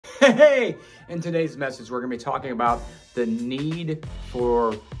Hey, in today's message, we're going to be talking about the need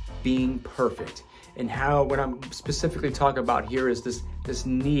for being perfect, and how what I'm specifically talking about here is this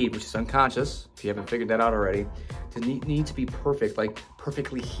need, which is unconscious, if you haven't figured that out already, to need to be perfect, like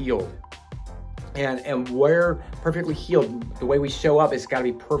perfectly healed. And where perfectly healed, the way we show up, it's got to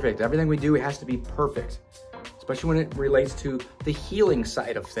be perfect. Everything we do, it has to be perfect, especially when it relates to the healing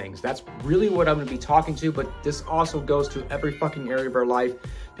side of things. That's really what I'm going to be talking to, but this also goes to every fucking area of our life,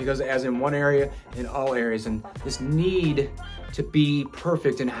 because as in one area, in all areas, and this need to be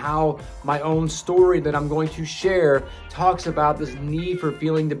perfect, and how my own story that I'm going to share talks about this need for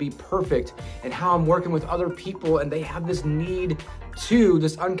feeling to be perfect, and how I'm working with other people and they have this need too,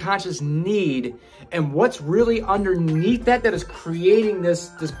 this unconscious need, and what's really underneath that is creating this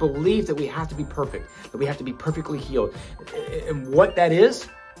belief that we have to be perfect, that we have to be perfectly healed, and what that is,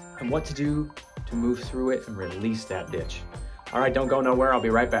 and what to do to move through it and release that bitch. All right, don't go nowhere. I'll be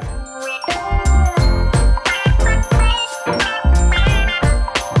right back.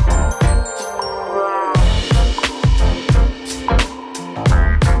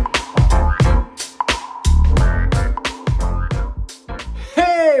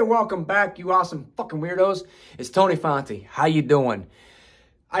 Welcome back, you awesome fucking weirdos. It's Tony Fonte. How you doing?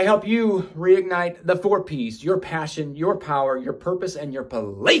 I help you reignite the 4 P's: your passion, your power, your purpose, and your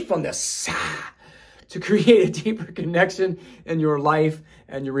playfulness to create a deeper connection in your life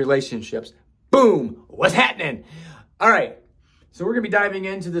and your relationships. Boom! What's happening? All right. So we're going to be diving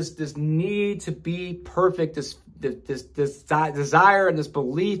into this need to be perfect, this desire and this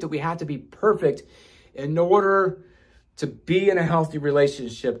belief that we have to be perfect in order to be in a healthy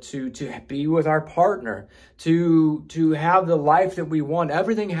relationship, to be with our partner, to have the life that we want.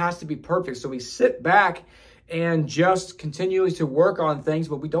 Everything has to be perfect. So we sit back and just continually to work on things,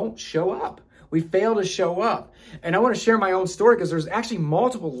 but we don't show up. We fail to show up. And I want to share my own story, because there's actually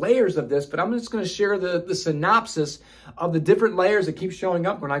multiple layers of this, but I'm just going to share the synopsis of the different layers that keep showing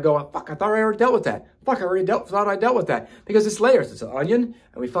up when I go, fuck, I thought I already dealt with that. Fuck, I already thought I dealt with that. Because it's layers. It's an onion,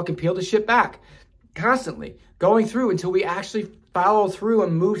 and we fucking peel the shit back. Constantly going through until we actually follow through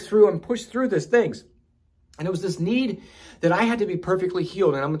and move through and push through these things. And it was this need that I had to be perfectly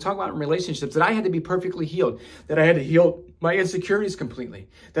healed. And I'm going to talk about in relationships, that I had to be perfectly healed, that I had to heal my insecurities completely,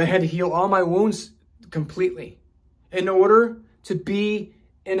 that I had to heal all my wounds completely in order to be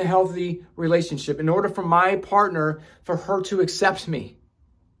in a healthy relationship, in order for my partner, for her to accept me,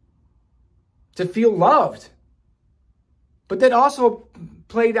 to feel loved. But that also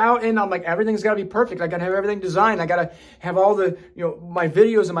played out in, I'm like, everything's got to be perfect. I got to have everything designed. I got to have all the, my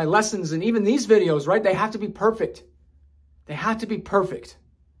videos and my lessons, and even these videos, right? They have to be perfect. They have to be perfect.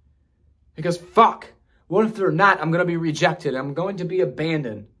 Because fuck, what if they're not? I'm going to be rejected. I'm going to be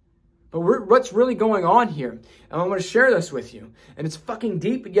abandoned. But what's really going on here? And I'm going to share this with you. And it's fucking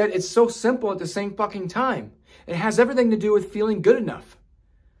deep, yet it's so simple at the same fucking time. It has everything to do with feeling good enough.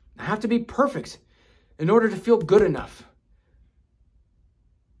 I have to be perfect in order to feel good enough.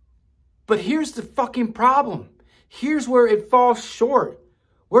 But here's the fucking problem. Here's where it falls short.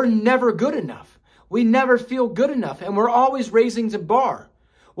 We're never good enough. We never feel good enough, and we're always raising the bar.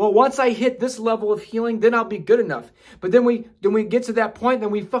 Well, once I hit this level of healing, then I'll be good enough. But then we get to that point,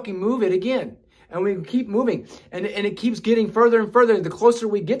 then we fucking move it again. And we keep moving. And it keeps getting further and further. The closer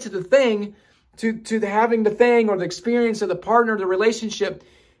we get to the thing, to having the thing or the experience of the partner, the relationship,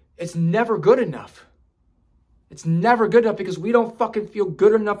 it's never good enough. It's never good enough, because we don't fucking feel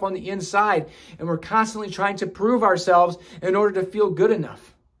good enough on the inside. And we're constantly trying to prove ourselves in order to feel good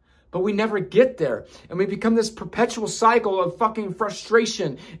enough. But we never get there. And we become this perpetual cycle of fucking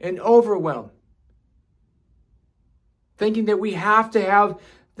frustration and overwhelm. Thinking that we have to have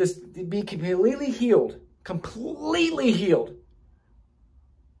this, be completely healed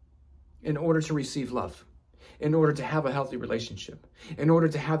in order to receive love. In order to have a healthy relationship, in order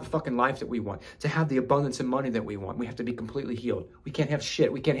to have the fucking life that we want, to have the abundance and money that we want, we have to be completely healed. We can't have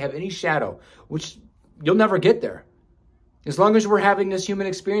shit. We can't have any shadow, which you'll never get there. As long as we're having this human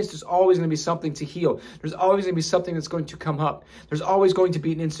experience, there's always going to be something to heal. There's always going to be something that's going to come up. There's always going to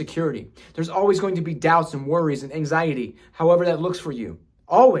be an insecurity. There's always going to be doubts and worries and anxiety, however that looks for you.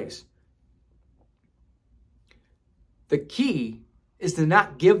 Always. The key is to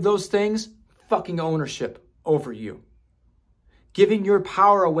not give those things fucking ownership over you. Giving your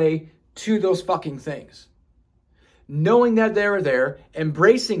power away to those fucking things. Knowing that they're there,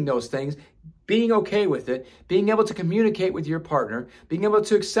 embracing those things, being okay with it, being able to communicate with your partner, being able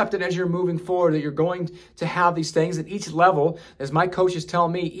to accept it as you're moving forward, that you're going to have these things at each level. As my coaches tell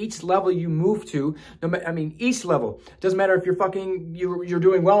me, each level you move to, each level, doesn't matter if you're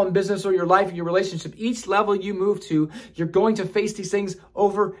doing well in business or your life or your relationship, each level you move to, you're going to face these things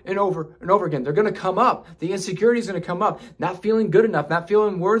over and over and over again. They're going to come up. The insecurity is going to come up. Not feeling good enough, not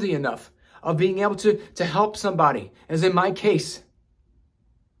feeling worthy enough of being able to help somebody, as in my case.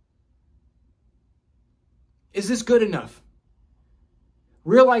 Is this good enough?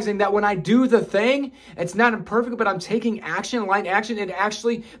 Realizing that when I do the thing, it's not imperfect, but I'm taking action, aligned action, it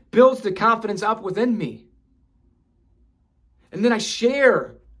actually builds the confidence up within me. And then I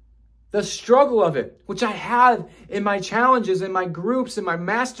share the struggle of it, which I have in my challenges, in my groups, in my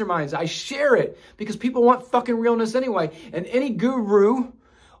masterminds. I share it because people want fucking realness anyway. And any guru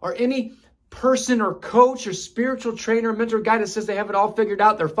or any person or coach or spiritual trainer, mentor, guy that says they have it all figured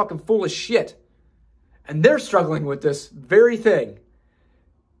out, they're fucking full of shit. And they're struggling with this very thing. And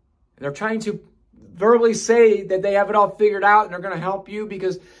they're trying to verbally say that they have it all figured out and they're going to help you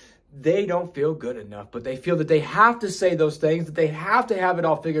because they don't feel good enough. But they feel that they have to say those things, that they have to have it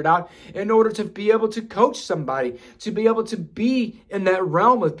all figured out in order to be able to coach somebody, to be able to be in that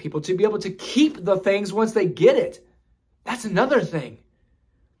realm with people, to be able to keep the things once they get it. That's another thing.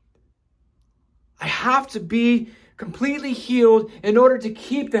 I have to be completely healed in order to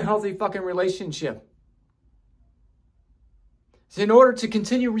keep the healthy fucking relationship. So in order to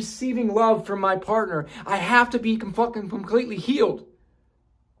continue receiving love from my partner, I have to be fucking completely healed.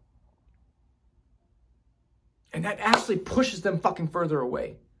 And that actually pushes them fucking further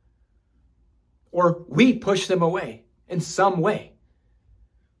away. Or we push them away in some way.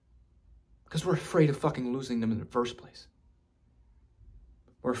 Because we're afraid of fucking losing them in the first place.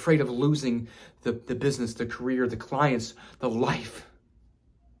 We're afraid of losing the business, the career, the clients, the life.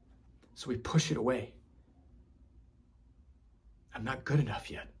 So we push it away. I'm not good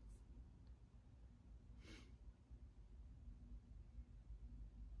enough yet.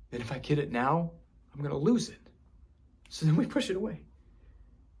 And if I get it now, I'm going to lose it. So then we push it away.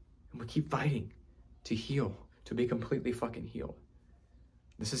 And we keep fighting to heal, to be completely fucking healed.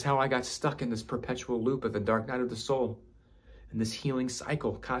 This is how I got stuck in this perpetual loop of the dark night of the soul. And this healing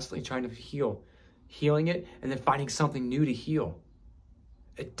cycle, constantly trying to heal. Healing it, and then finding something new to heal.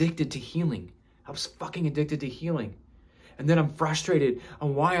 Addicted to healing. I was fucking addicted to healing. And then I'm frustrated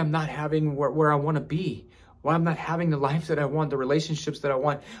on why I'm not having where I want to be. Why I'm not having the life that I want, the relationships that I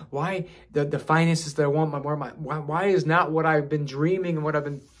want. Why the finances that I want. Why is not what I've been dreaming and what I've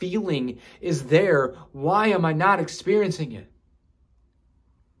been feeling is there? Why am I not experiencing it?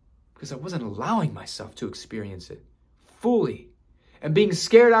 Because I wasn't allowing myself to experience it fully. And being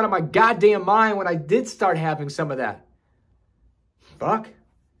scared out of my goddamn mind when I did start having some of that. Fuck.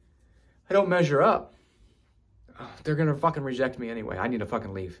 I don't measure up. They're going to fucking reject me anyway. I need to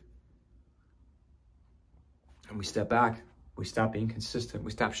fucking leave. And we step back. We stop being consistent.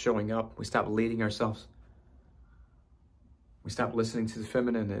 We stop showing up. We stop leading ourselves. We stop listening to the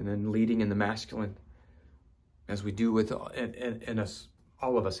feminine and then leading in the masculine. As we do with in us.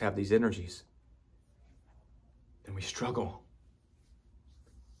 All of us have these energies. And we struggle.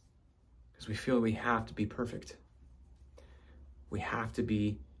 Because we feel we have to be perfect. We have to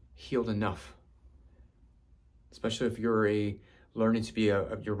be healed enough. Especially if you're learning to be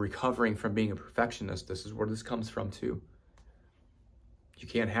you're recovering from being a perfectionist. This is where this comes from too. You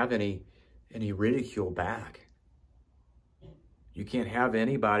can't have any ridicule back. You can't have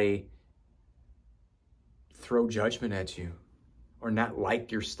anybody throw judgment at you or not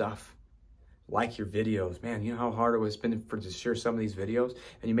like your stuff, like your videos. Man, you know how hard it was been to share some of these videos,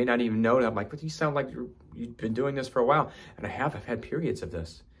 and you may not even know that. I'm like, but you sound like you've been doing this for a while, and I've had periods of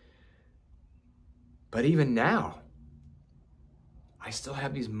this. But even now, I still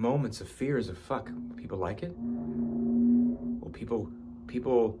have these moments of fears of, fuck, will people like it? Will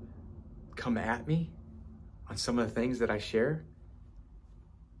people come at me on some of the things that I share?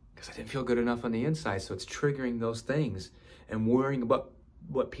 Because I didn't feel good enough on the inside, so it's triggering those things and worrying about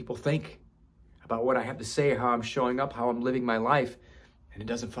what people think, about what I have to say, how I'm showing up, how I'm living my life, and it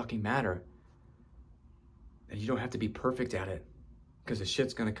doesn't fucking matter. And you don't have to be perfect at it, because the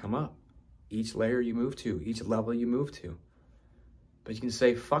shit's gonna come up. Each layer you move to, each level you move to. But you can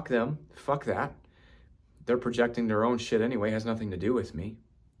say, fuck them, fuck that. They're projecting their own shit anyway, it has nothing to do with me.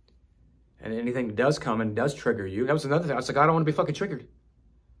 And anything that does come and does trigger you, that was another thing. I was like, I don't want to be fucking triggered.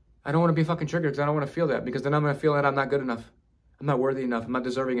 I don't want to be fucking triggered because I don't want to feel that. Because then I'm going to feel that I'm not good enough. I'm not worthy enough. I'm not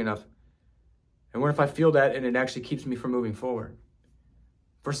deserving enough. And what if I feel that and it actually keeps me from moving forward?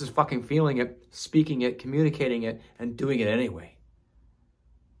 Versus fucking feeling it, speaking it, communicating it, and doing it anyway.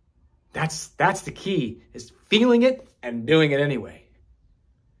 That's the key, is feeling it and doing it anyway.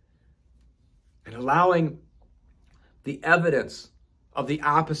 And allowing the evidence of the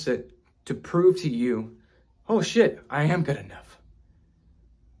opposite to prove to you, oh shit, I am good enough.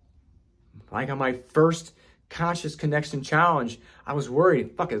 Like on my first conscious connection challenge, I was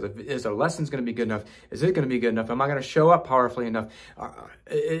worried, fuck, is the lessons going to be good enough? Is it going to be good enough? Am I going to show up powerfully enough?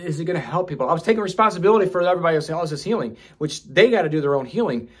 Is it going to help people? I was taking responsibility for everybody else's healing, which they got to do their own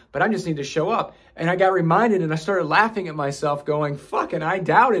healing, but I just need to show up. And I got reminded and I started laughing at myself going, fucking, I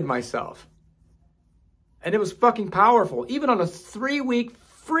doubted myself. And it was fucking powerful. Even on a 3-week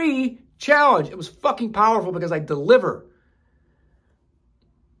free challenge, it was fucking powerful because I deliver.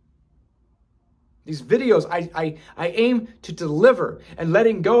 These videos, I aim to deliver, and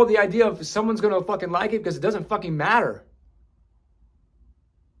letting go of the idea of someone's going to fucking like it, because it doesn't fucking matter.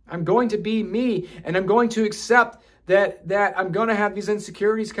 I'm going to be me, and I'm going to accept that I'm going to have these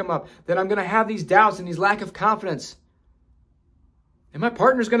insecurities come up, that I'm going to have these doubts and these lack of confidence. And my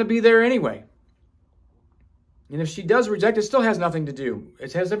partner's going to be there anyway. And if she does reject, it still has nothing to do.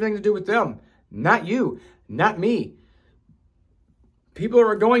 It has everything to do with them, not you, not me. People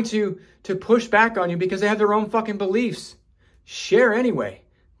are going to push back on you because they have their own fucking beliefs. Share anyway.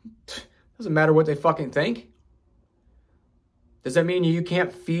 Doesn't matter what they fucking think. Does that mean you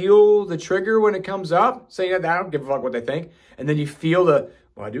can't feel the trigger when it comes up? Saying that I don't give a fuck what they think. And then you feel well,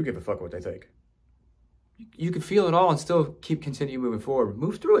 I do give a fuck what they think. You can feel it all and still continue moving forward.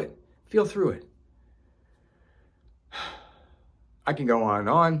 Move through it. Feel through it. I can go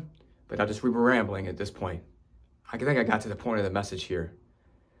on, but I'll just be rambling at this point. I think I got to the point of the message here,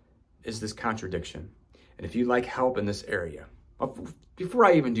 is this contradiction. And if you'd like help in this area, before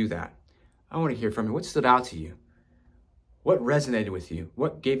I even do that, I want to hear from you. What stood out to you? What resonated with you?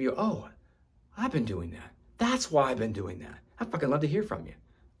 What gave you, oh, I've been doing that. That's why I've been doing that. I'd fucking love to hear from you.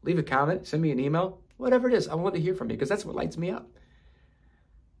 Leave a comment, send me an email, whatever it is. I want to hear from you because that's what lights me up.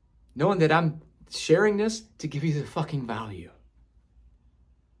 Knowing that I'm sharing this to give you the fucking value.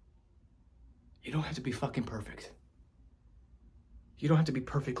 You don't have to be fucking perfect. You don't have to be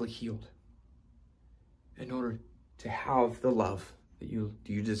perfectly healed in order to have the love that you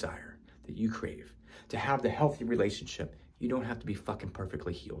desire, that you crave, to have the healthy relationship. You don't have to be fucking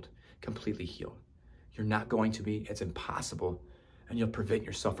perfectly healed, completely healed. You're not going to be. It's impossible. And you'll prevent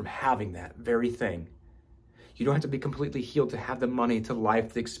yourself from having that very thing. You don't have to be completely healed to have the money, to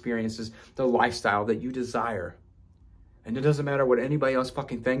life, the experiences, the lifestyle that you desire. And it doesn't matter what anybody else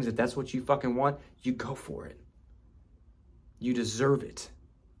fucking thinks. If that's what you fucking want, you go for it. You deserve it.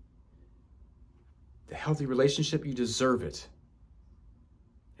 The healthy relationship, you deserve it.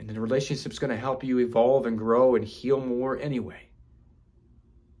 And the relationship's going to help you evolve and grow and heal more anyway.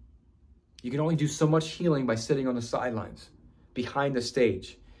 You can only do so much healing by sitting on the sidelines, behind the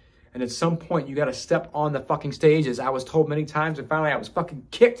stage. And at some point, you got to step on the fucking stage, as I was told many times. And finally, I was fucking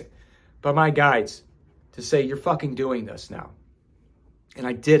kicked by my guides to say, you're fucking doing this now. And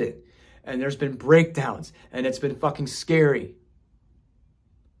I did it. And there's been breakdowns. And it's been fucking scary.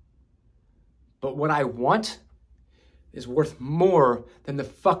 But what I want is worth more than the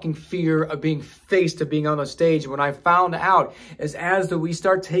fucking fear of being faced, of being on the stage. When I found out is as we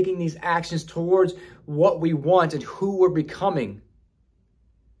start taking these actions towards what we want and who we're becoming,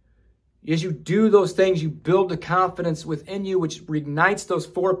 as you do those things, you build the confidence within you, which reignites those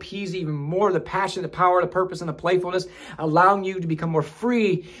 4 Ps even more: the passion, the power, the purpose, and the playfulness, allowing you to become more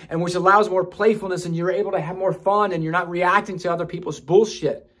free, and which allows more playfulness, and you're able to have more fun, and you're not reacting to other people's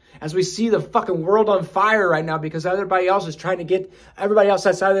bullshit. As we see the fucking world on fire right now because everybody else is trying to get everybody else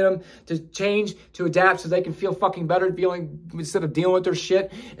outside of them to change, to adapt so they can feel fucking better instead of dealing with their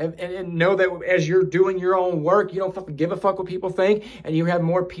shit. And know that as you're doing your own work, you don't fucking give a fuck what people think, and you have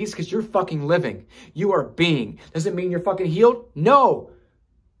more peace because you're fucking living. You are being. Does it mean you're fucking healed? No.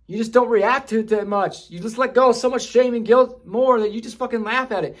 You just don't react to it that much. You just let go of so much shame and guilt more that you just fucking laugh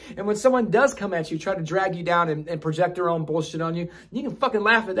at it. And when someone does come at you, try to drag you down and project their own bullshit on you, you can fucking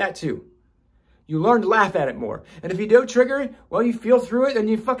laugh at that too. You learn to laugh at it more. And if you do trigger it, well, you feel through it and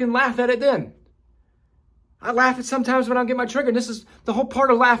you fucking laugh at it then. I laugh at sometimes when I get my trigger. And this is the whole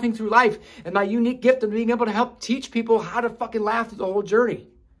part of laughing through life and my unique gift of being able to help teach people how to fucking laugh through the whole journey.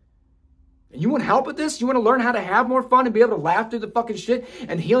 And you want help with this? You want to learn how to have more fun and be able to laugh through the fucking shit,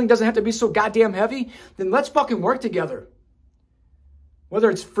 and healing doesn't have to be so goddamn heavy? Then let's fucking work together. Whether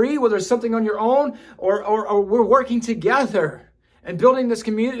it's free, whether it's something on your own, or we're working together and building this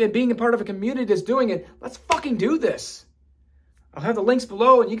community and being a part of a community that's doing it. Let's fucking do this. I'll have the links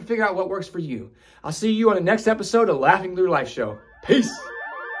below and you can figure out what works for you. I'll see you on the next episode of Laughing Through Life Show. Peace.